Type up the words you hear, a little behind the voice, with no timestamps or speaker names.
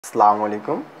আসসালামু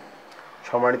আলাইকুম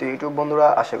সম্মানিত ইউটিউব বন্ধুরা,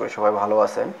 আশা করি সবাই ভালো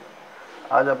আছেন।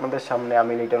 আজ আপনাদের সামনে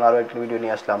আমি লিটন আরও একটি ভিডিও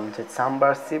নিয়ে আসলাম যে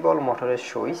সাবমার্সিবল মোটরের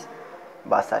সুইচ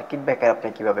বা সার্কিট ব্রেকার আপনি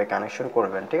কীভাবে কানেকশন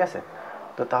করবেন। ঠিক আছে,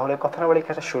 তো তাহলে কথা না বলে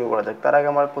কাজটা শুরু করা যাক। তার আগে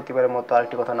আমার প্রতিবারের মতো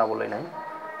আরেকটি কথা না বলেই নাই,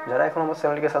 যারা এখন আমার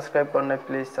চ্যানেলটিকে সাবস্ক্রাইব করেন না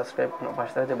প্লিজ সাবস্ক্রাইব,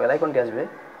 পাশে যে বেল আইকনটি আসবে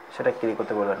সেটা ক্লিক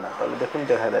করতে বলবেন না। তাহলে দেখুন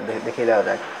দেখিয়ে দেওয়া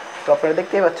যাক। তো আপনারা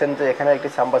দেখতেই পাচ্ছেন যে এখানে একটি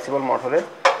সাবমার্সিবল মোটরের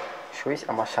সুইচ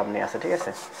আমার সামনে আছে। ঠিক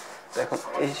আছে, তো এখন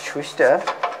এই সুইচটা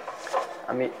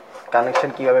আমি কানেকশন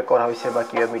কীভাবে করা হয়েছে বা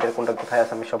কীভাবে মিটার কোনটা কোথায়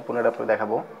আছে আমি সম্পূর্ণটা আপনাকে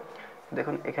দেখাবো।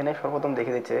 দেখুন এখানে সর্বপ্রথম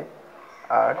দেখে দিচ্ছে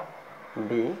আর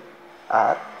বি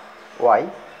আর ওয়াই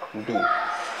ডি,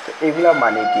 তো এগুলা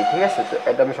মানে কি। ঠিক আছে, তো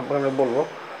এটা আমি সম্পূর্ণভাবে বলবো।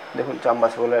 দেখুন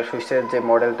সাবমার্সিবলের সুইচের যে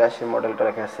মডেলটা সেই মডেলটা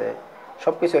রেখে আছে,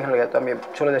 সব কিছু এখানে লেখা। তো আমি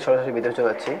সরাসরি ভিতরে চলে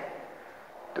যাচ্ছি।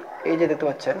 তো এই যে দেখতে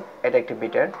পাচ্ছেন এটা একটি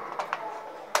মিটার,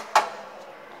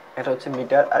 এটা হচ্ছে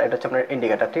মিটার আর এটা হচ্ছে আপনার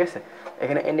ইন্ডিকেটার। ঠিক আছে,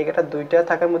 এখানে ইন্ডিকেটার দুইটা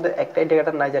থাকার মধ্যে একটা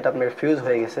ইন্ডিকেটার নাই, যেটা আপনার ফিউজ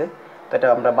হয়ে গেছে, তো এটা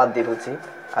আমরা বাদ দিয়ে ফেলছি।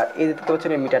 আর এই দেখতে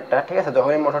পাচ্ছেন এই মিটারটা, ঠিক আছে,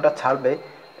 যখন এই মোটরটা ছাড়বে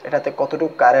এটাতে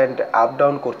কতটুকু কারেন্ট আপ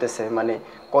ডাউন করতেছে, মানে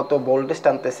কত ভোল্টেজ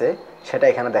টানতেছে সেটা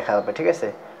এখানে দেখা যাবে। ঠিক আছে,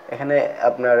 এখানে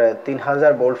আপনার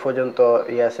 3000 ভোল্ট পর্যন্ত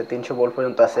আছে, 300 ভোল্ট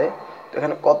পর্যন্ত আছে। তো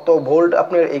এখানে কত ভোল্ট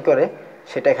আপনার এই করে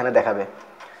সেটা এখানে দেখাবে।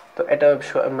 তো এটা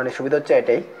মানে সুবিধা হচ্ছে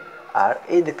এটাই। আর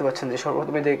এই দেখতে পাচ্ছেন যে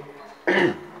সর্বপ্রথমে যে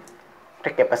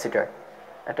একটা ক্যাপাসিটার,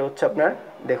 এটা হচ্ছে আপনার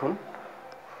দেখুন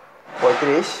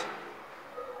 35,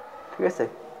 ঠিক আছে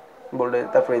বললে।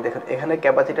 তারপরে দেখুন এখানে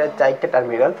ক্যাপাসিটার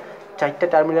চারটে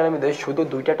টার্মিনালের মধ্যে শুধু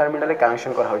দুইটা টার্মিনালে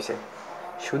কানেকশন করা হয়েছে,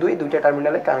 শুধুই দুইটা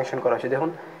টার্মিনালে কানেকশন করা হয়েছে। দেখুন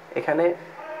এখানে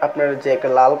আপনার যে একটা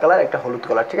লাল কালার একটা হলুদ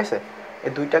কালার, ঠিক আছে,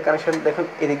 এই দুইটা কানেকশন দেখুন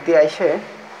এদিক দিয়ে আইসে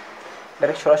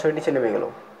ডাইরেক্ট সরাসরি নিচে নেমে গেল।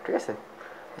 ঠিক আছে,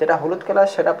 যেটা হলুদ কালার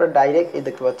সেটা আপনার ডাইরেক্ট এই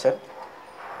দেখতে পাচ্ছেন,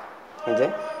 এই যে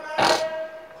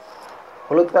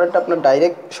হলুদ কালারটা আপনার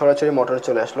ডাইরেক্ট সরাসরি মোটরে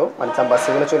চলে আসলো, মানে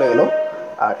সাবমার্সিবলে চলে গেলো।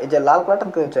 আর এই যে লাল কালারটা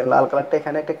দেখতে পাচ্ছেন, লাল কালারটা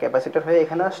এখানে একটা ক্যাপাসিটার হয়ে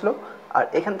এখানে আসলো, আর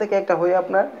এখান থেকে একটা হয়ে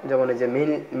আপনার যেমন এই যে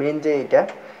মেন যে এইটা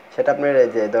সেটা আপনার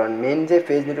যে ধরেন মেন যে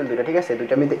ফেজ নিউট্রাল দুইটা, ঠিক আছে,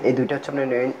 দুইটার মধ্যে এই দুইটা হচ্ছে আপনার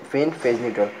মেন ফেজ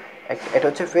নিউট্রাল, এটা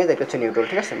হচ্ছে ফেজ, একটা হচ্ছে নিউট্রাল।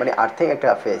 ঠিক আছে, মানে আর্থিং একটা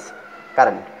ফেজ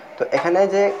কারেন্ট। তো এখানে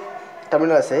যে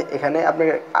টার্মিনাল আছে এখানে আপনার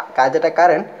যেটা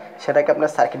কারেন্ট সেটাকে আপনার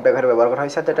সার্কিট ব্রেকারে ব্যবহার করা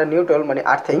হয়েছে, যেটা নিউট্রাল মানে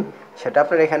আর্থিং সেটা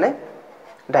আপনার এখানে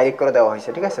ডাইরেক্ট করে দেওয়া হয়েছে।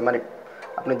 ঠিক আছে, মানে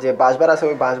আপনার যে বাসবার আছে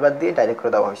ওই বাসবার দিয়ে ডাইরেক্ট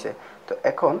করে দেওয়া হয়েছে। তো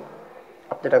এখন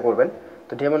আপনি যেটা করবেন,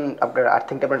 তো যেমন আপনার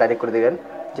আর্থিংটা আপনি ডাইরেক্ট করে দেবেন,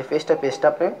 যে পেজটা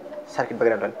আপনি সার্কিট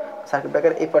ব্রেকার আনবেন, সার্কিট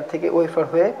ব্রেকার এই পার থেকে ওই পার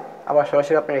হয়ে আবার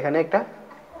সরাসরি আপনার এখানে একটা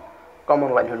কমন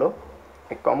লাইন হলো।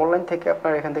 এই কমন লাইন থেকে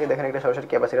আপনার এখান থেকে দেখেন একটা সরাসরি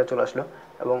ক্যাপাসিটার চলে আসলো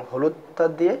এবং হলুদ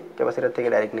তার দিয়ে ক্যাপাসিটার থেকে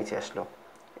ডাইরেক্ট নিচে আসলো।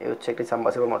 এই হচ্ছে একটি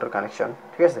সাবমার্সিবল মোটর কানেকশন।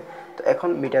 ঠিক আছে, তো এখন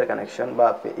মিটার কানেকশন বা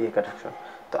কানেকশন।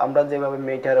 তো আমরা যেভাবে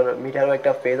মিটারও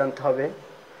একটা পেজ আনতে হবে,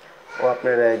 ও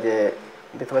আপনার যে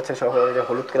দেখতে পাচ্ছেন সরাসরি যে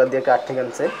হলুদ কালার দিয়ে একটা আর্থিং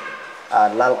আনছে আর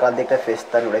লাল কালার দিয়ে একটা ফেজ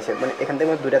তার উড়াইছে, মানে এখান থেকে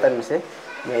দুইটা তার নিছে,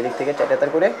 এদিক থেকে চারটা তার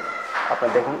করে আপনার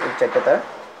দেখুন এই চারটা তার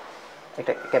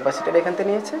একটা ক্যাপাসিটার এখান থেকে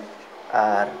নিয়েছে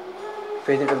আর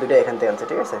ফেজ নিউট্রাল দুইটা এখান থেকে আনছে।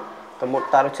 ঠিক আছে, তো মোট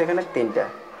তার হচ্ছে এখানে তিনটা,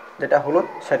 যেটা হলুদ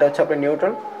সেটা হচ্ছে আপনার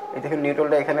নিউট্রাল। এই দেখুন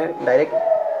নিউট্রালটা এখানে ডাইরেক্ট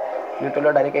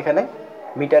এখানে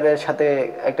মিটারের সাথে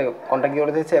একটা কন্ট্যাক্ট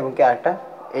করে দিয়েছে এবং কি আরেকটা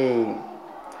এই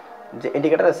যে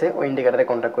ইন্ডিকেটার আছে ওই ইন্ডিকেটারে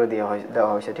কন্ট্যাক্ট করে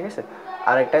দেওয়া হয়েছে। ঠিক আছে,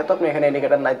 আর একটা তো আপনি এখানে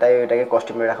ইন্ডিকেটার নাই তাই ওইটাকে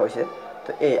কস্টিউমে রাখা হয়েছে।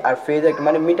 তো এই আর ফেজ একটা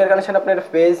মানে মিটার কানেকশন আপনার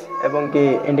ফেজ এবং কি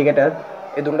ইন্ডিকেটার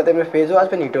এই দুটোতে আপনার ফেজও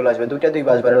আসবে নিউট্রাল আসবে, দুই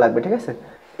বাসবারে লাগবে। ঠিক আছে,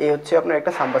 এই হচ্ছে আপনার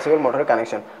একটা সাবমার্সিবল মোটরের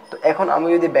কানেকশন। তো এখন আমি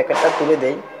যদি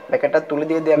ব্যাকেটটা তুলে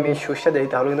দিয়ে আমি সুইচটা দিই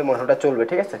তাহলে কিন্তু মোটরটা চলবে।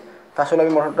 ঠিক আছে, তো আসলে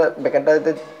আমি মোটরটা ব্যাকেটটা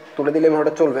তুলে দিলে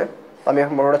মোটরটা চলবে, তো আমি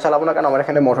এখন মোটরটা চালাবো না, কারণ আমার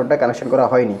এখানে মোটরটা কানেকশন করা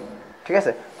হয়নি। ঠিক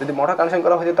আছে, যদি মোটর কানেকশন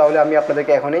করা হতো তাহলে আমি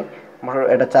আপনাদেরকে এখনই মোটর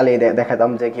এটা চালিয়ে দেখাতাম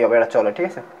যে কীভাবে এটা চলে। ঠিক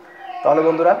আছে, তাহলে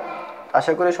বন্ধুরা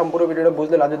আশা করি সম্পূর্ণ ভিডিওটা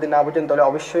বুঝলেন, আর যদি না বুঝেন তাহলে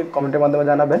অবশ্যই কমেন্টের মাধ্যমে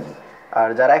জানাবেন। আর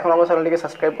যারা এখন আমার চ্যানেলটিকে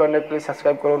সাবস্ক্রাইব করেন প্লিজ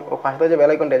সাবস্ক্রাইব করুন ও পাশে যে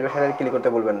বেল আইকনটা আসবে সেটা ক্লিক করতে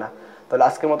ভুলবেন না। তাহলে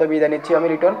আজকের মতো বিদায় নিচ্ছি আমি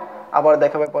রিটন, আবার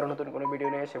দেখা হবে পরে নতুন কোনো ভিডিও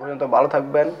নিয়ে। সে পর্যন্ত ভালো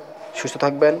থাকবেন, সুস্থ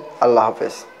থাকবেন, আল্লাহ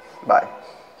হাফেজ, বাই।